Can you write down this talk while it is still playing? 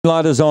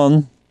Light is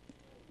on.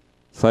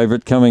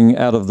 Favourite coming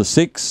out of the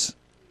 6.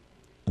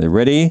 They're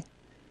ready.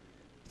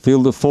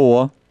 Field of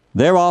 4.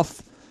 They're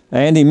off.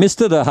 And he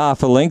missed it a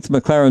half a length,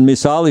 McLaren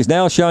Missile. He's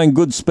now showing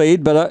good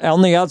speed, but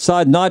on the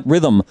outside, Night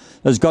Rhythm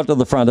has got to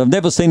the front. I've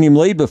never seen him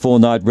lead before,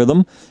 Night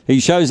Rhythm.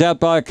 He shows out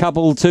by a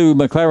couple to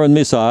McLaren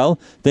Missile,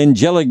 then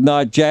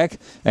Gelignite Jack,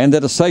 and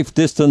at a safe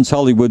distance,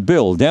 Hollywood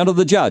Bill. Down to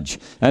the judge,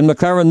 and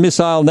McLaren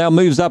Missile now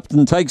moves up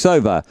and takes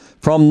over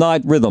from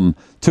Night Rhythm.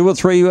 2 or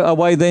 3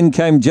 away then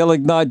came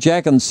Gelignite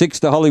Jack and 6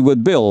 to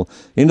Hollywood Bill.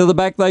 Into the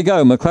back they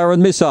go. McLaren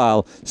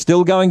Missile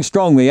still going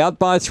strongly. Out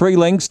by 3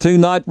 lengths to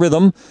Night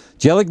Rhythm.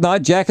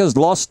 Gelignite Jack has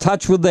lost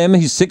touch with them.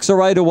 He's 6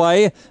 or 8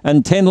 away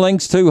and 10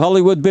 lengths to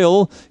Hollywood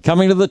Bill.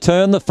 Coming to the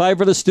turn, the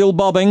favourite is still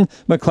bobbing.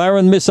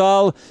 McLaren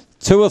Missile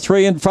 2 or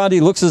 3 in front. He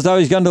looks as though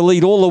he's going to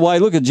lead all the way.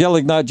 Look at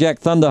Gelignite Jack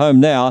Thunderhome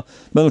now.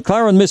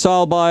 McLaren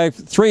Missile by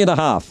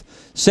 3.5.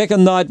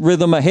 Second, Night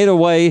Rhythm ahead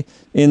away.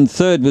 In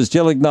third was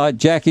Gelignite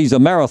Jack. He's a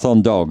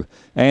marathon dog.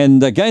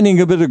 And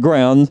gaining a bit of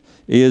ground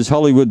is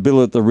Hollywood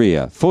Bill at the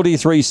rear.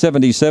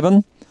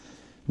 43.77.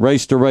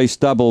 Race to race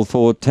double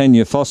for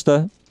Tanya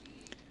Foster.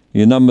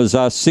 Your numbers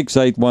are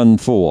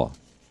 6814.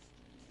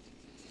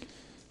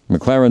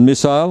 McLaren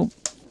Missile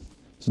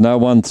has now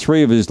won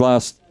 3 of his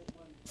last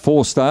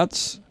 4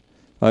 starts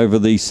over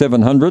the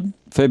 700.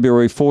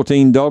 February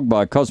 14 dog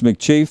by Cosmic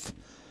Chief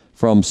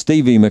from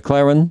Stevie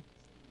McLaren.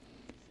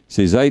 It's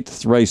his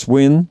 8th race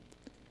win.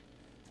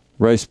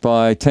 Raced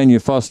by Tanya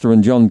Foster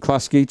and John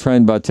Kluski,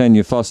 trained by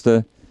Tanya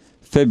Foster.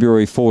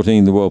 February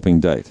 14, the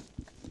whelping date.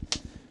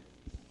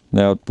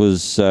 Now it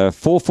was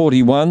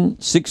 4:41,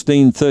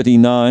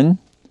 16:39,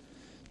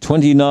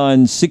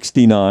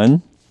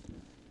 29:69,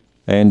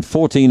 and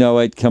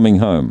 14:08 coming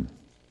home.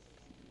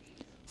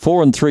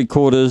 4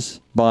 3/4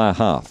 by a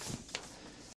half.